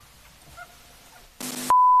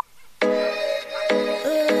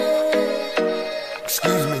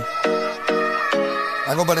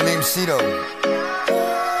I go by the name Cito.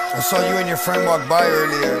 I saw you and your friend walk by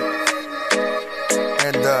earlier,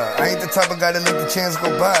 and I ain't the type of guy to let the chance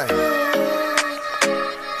go by.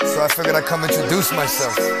 So I figured I'd come introduce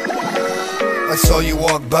myself. I saw you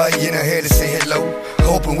walk by, and I had to say hello,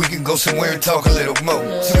 hoping we can go somewhere and talk a little more.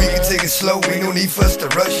 So we can take it slow, ain't no need for us to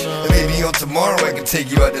rush. And maybe on tomorrow I can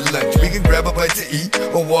take you out to lunch. We can grab a bite to eat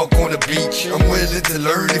or walk on the beach. I'm willing to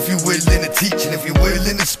learn if you're willing to teach. And if you're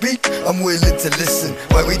willing to speak, I'm willing to listen.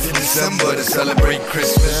 Why wait till December to celebrate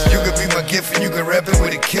Christmas? You could be my gift and you can wrap it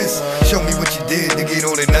with a kiss. Show me what you did to get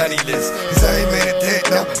on the naughty list. Cause I ain't mad at that,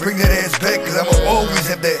 now bring that ass back. Cause I'ma always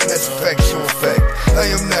have that, and that's a factual fact. I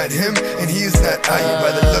am not him and he is not I.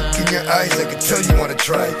 By the look in your eyes I can tell you wanna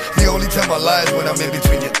try. The only time I lie is when I'm in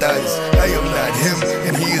between your thighs. I am not him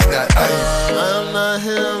and he is not I. I am not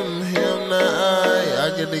him, he am not I. I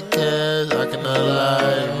get the cash, I cannot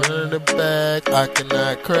lie. Run in the back, I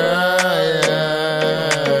cannot cry.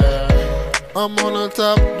 I'm on the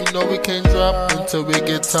top, you know we can't drop until we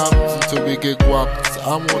get top, until we get guap.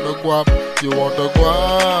 I'm on the guap, you want the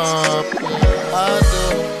guap. I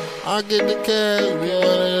do. I get the cash, we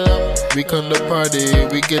run it up. We come to party,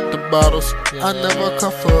 we get the bottles. I never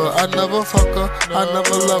cuff her, I never fuck her, I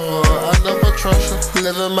never love her, I never trust her.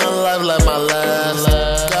 Living my life like my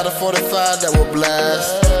last. Got a 45 that will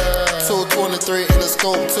blast. 223 in the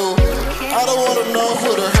scope too. I don't wanna know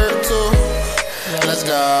who to hurt to. Let's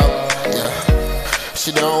go, yeah.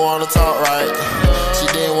 She don't wanna talk right. She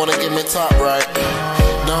didn't wanna give me top right.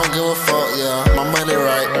 Don't give a fuck, yeah. My money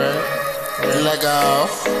right. Let go,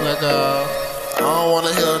 let go. I don't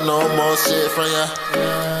wanna hear no more shit from ya.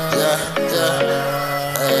 Yeah,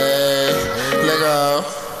 yeah. Hey, let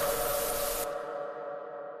go.